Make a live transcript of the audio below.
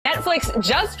Netflix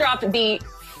just dropped the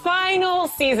final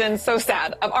season, so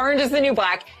sad, of Orange is the New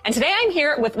Black. And today I'm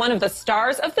here with one of the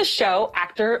stars of the show,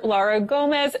 actor Laura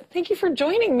Gómez. Thank you for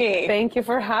joining me. Thank you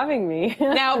for having me.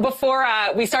 Now, before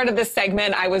we started this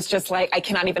segment, I was just like, I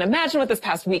cannot even imagine what this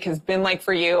past week has been like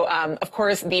for you. Of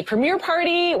course, the premiere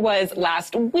party was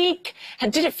last week.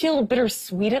 Did it feel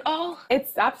bittersweet at all?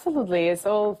 It's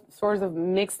all sorts of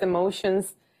mixed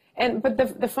emotions. But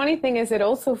the funny thing is, it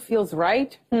also feels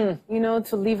right, you know,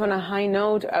 to leave on a high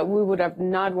note. We would have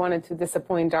not wanted to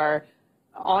disappoint our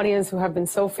audience who have been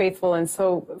so faithful and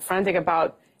so frantic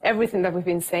about everything that we've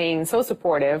been saying, so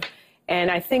supportive.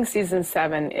 And I think season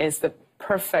 7 is the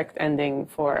perfect ending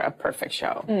for a perfect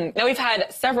show. Now, we've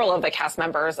had several of the cast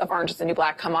members of Orange is the New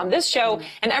Black come on this show,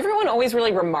 and everyone always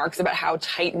really remarks about how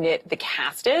tight-knit the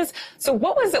cast is. So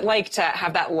what was it like to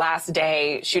have that last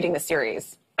day shooting the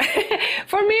series?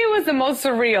 For me, it was the most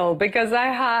surreal because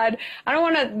I don't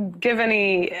want to give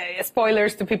any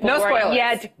spoilers to people who are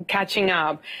yet catching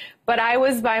up, but I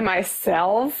was by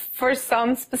myself for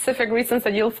some specific reasons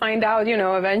that you'll find out, you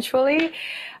know, eventually.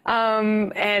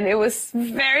 And it was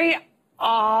very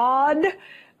odd.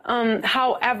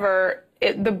 However,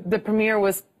 the premiere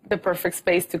was the perfect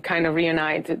space to kind of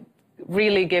reunite, to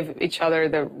really give each other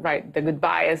the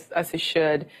goodbye as it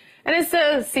should. And it's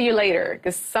a see you later,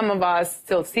 because some of us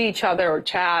still see each other or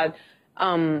chat.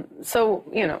 So,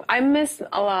 you know, I miss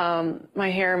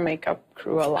my hair and makeup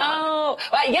crew a lot. Oh,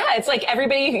 well, yeah, it's like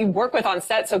everybody you work with on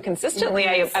set so consistently.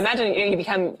 Yes. I imagine you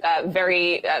become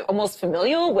very almost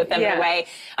familial with them in a way.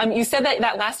 You said that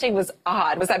last day was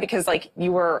odd. Was that because, like,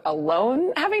 you were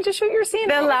alone having to shoot your scene?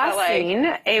 The last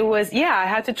scene, it was, I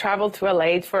had to travel to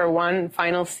LA for one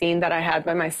final scene that I had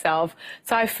by myself.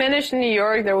 So I finished in New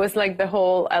York. There was, like, the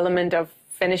whole element of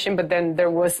finishing, but then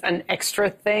there was an extra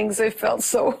thing, so it felt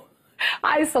so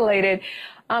isolated.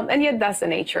 And yet that's the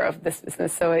nature of this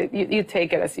business. So you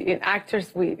take it as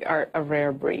actors, we are a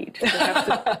rare breed. We have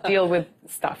to deal with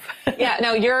stuff. Yeah.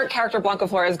 Now, your character, Blanca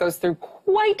Flores, goes through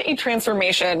quite a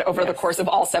transformation over the course of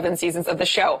all 7 seasons of the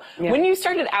show. Yeah. When you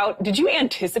started out, did you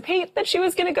anticipate that she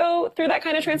was going to go through that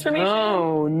kind of transformation?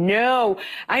 Oh, no.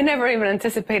 I never even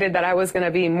anticipated that I was going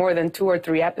to be more than 2 or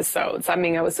 3 episodes. I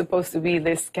mean, I was supposed to be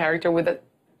this character with a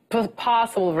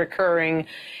possible recurring.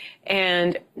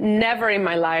 And never in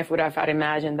my life would I have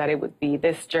imagined that it would be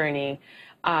this journey,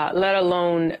 let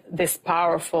alone this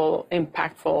powerful,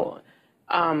 impactful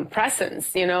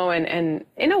presence, you know, and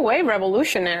in a way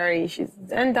revolutionary. She's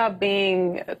ended up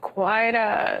being quite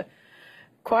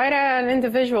an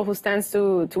individual who stands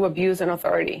to abuse and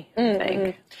authority, I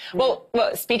think. Well,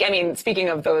 speaking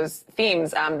of those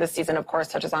themes, this season, of course,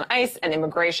 touches on ICE and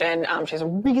immigration. She has a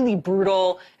really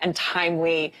brutal and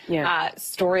timely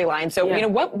storyline. So, you know,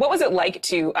 what was it like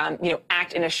to,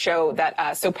 act in a show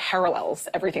that so parallels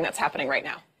everything that's happening right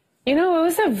now? You know, it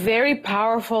was a very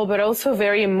powerful but also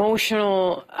very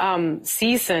emotional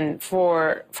season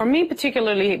for me,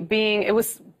 particularly it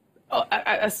was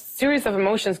a series of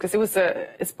emotions, because it's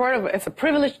a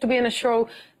privilege to be in a show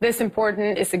this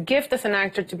important. It's a gift as an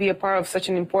actor to be a part of such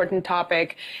an important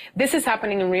topic. This is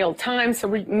happening in real time, so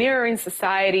we're mirroring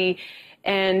society,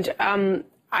 and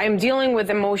I'm dealing with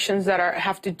emotions that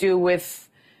have to do with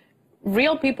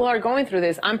real people are going through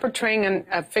this. I'm portraying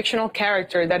a fictional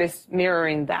character that is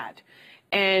mirroring that.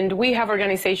 And we have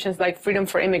organizations like Freedom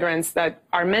for Immigrants that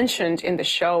are mentioned in the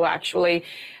show, actually.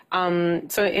 So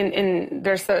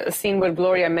there's a scene where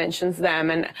Gloria mentions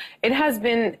them, and it has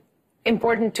been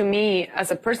important to me as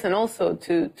a person also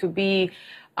to be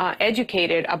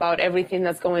educated about everything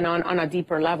that's going on a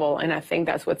deeper level. And I think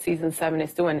that's what season 7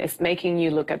 is doing. It's making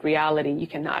you look at reality. You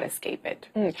cannot escape it.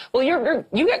 Well,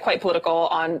 you get quite political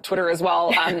on Twitter as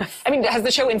well. I mean, has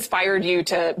the show inspired you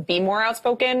to be more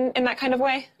outspoken in that kind of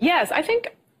way? Yes, I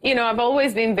think, you know, I've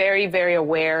always been very, very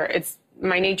aware. It's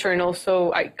my nature, and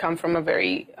also I come from a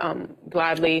very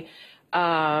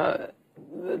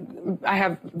I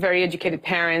have very educated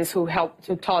parents who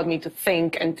taught me to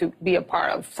think and to be a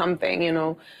part of something, you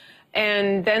know.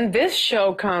 And then this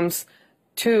show comes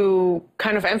to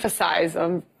kind of emphasize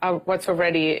what's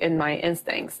already in my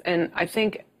instincts. And I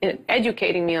think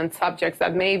educating me on subjects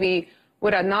that maybe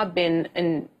would have not been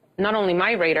in not only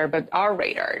my radar, but our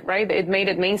radar, right? It made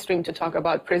it mainstream to talk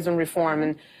about prison reform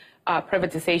and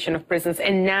privatization of prisons,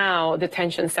 and now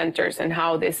detention centers, and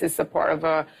how this is a part of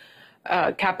a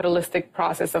capitalistic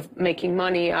process of making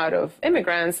money out of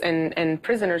immigrants and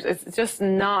prisoners. It's just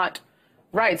not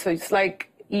right. So it's like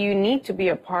you need to be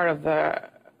a part of the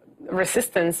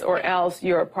resistance, or else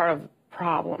you're a part of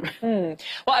problem.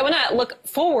 Well, I want to look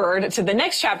forward to the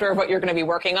next chapter of what you're going to be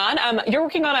working on. You're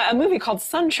working on a movie called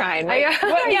Sunshine, right?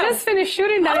 I just finished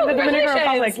shooting that in the Dominican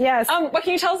Republic. Yes. What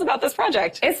can you tell us about this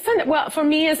project? It's fun. Well, for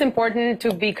me, it's important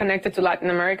to be connected to Latin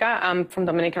America. I'm from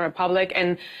Dominican Republic,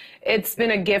 and it's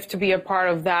been a gift to be a part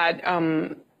of that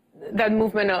that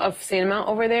movement of cinema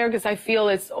over there, because I feel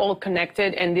it's all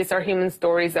connected, and these are human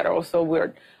stories that are also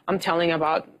I'm telling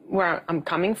about where I'm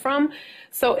coming from.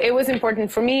 So it was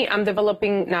important for me. I'm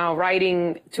developing now,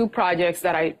 writing 2 projects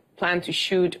that I plan to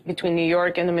shoot between New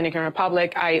York and Dominican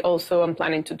Republic. I also am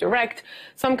planning to direct.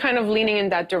 So I'm kind of leaning in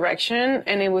that direction,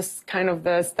 and it was kind of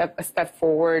a step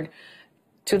forward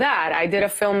to that. I did a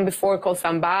film before called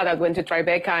Samba that went to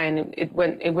Tribeca, and it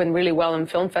went really well in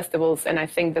film festivals, and I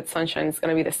think that Sunshine is going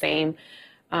to be the same.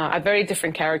 A very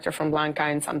different character from Blanca,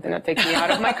 and something that takes me out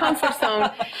of my comfort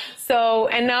zone. So,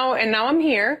 and now I'm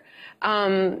here,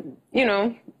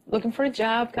 looking for a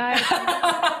job, guys,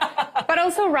 but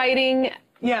also writing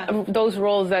those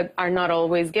roles that are not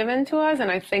always given to us, and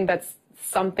I think that's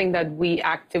something that we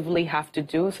actively have to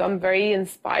do. So I'm very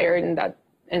inspired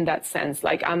in that sense.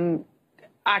 Like, I'm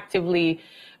actively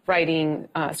writing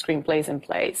screenplays and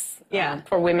plays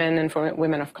for women and for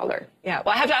women of color. Yeah.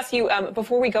 Well, I have to ask you,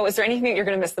 before we go, is there anything that you're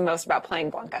going to miss the most about playing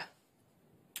Blanca?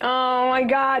 Oh, my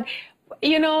God.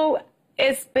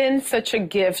 It's been such a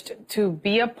gift to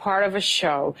be a part of a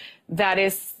show that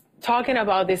is talking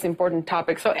about this important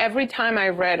topic. So every time I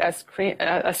read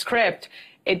a script,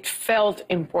 it felt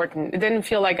important. It didn't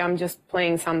feel like I'm just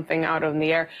playing something out of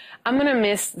the air. I'm going to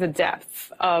miss the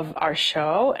depth of our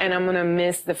show, and I'm going to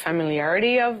miss the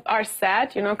familiarity of our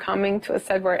set, coming to a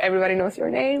set where everybody knows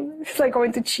your name. It's like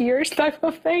going to Cheers type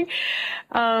of thing.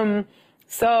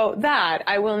 So that,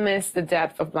 I will miss the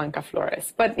depth of Blanca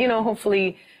Flores. But,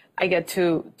 hopefully I get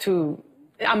to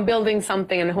I'm building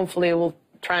something, and hopefully it will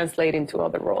translate into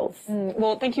other roles.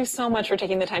 Well, thank you so much for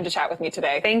taking the time to chat with me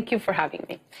today. Thank you for having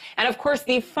me. And of course,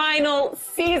 the final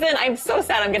season, I'm so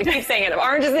sad I'm going to keep saying it, of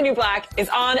Orange is the New Black is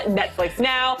on Netflix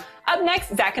now. Up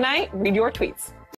next, Zach and I read your tweets.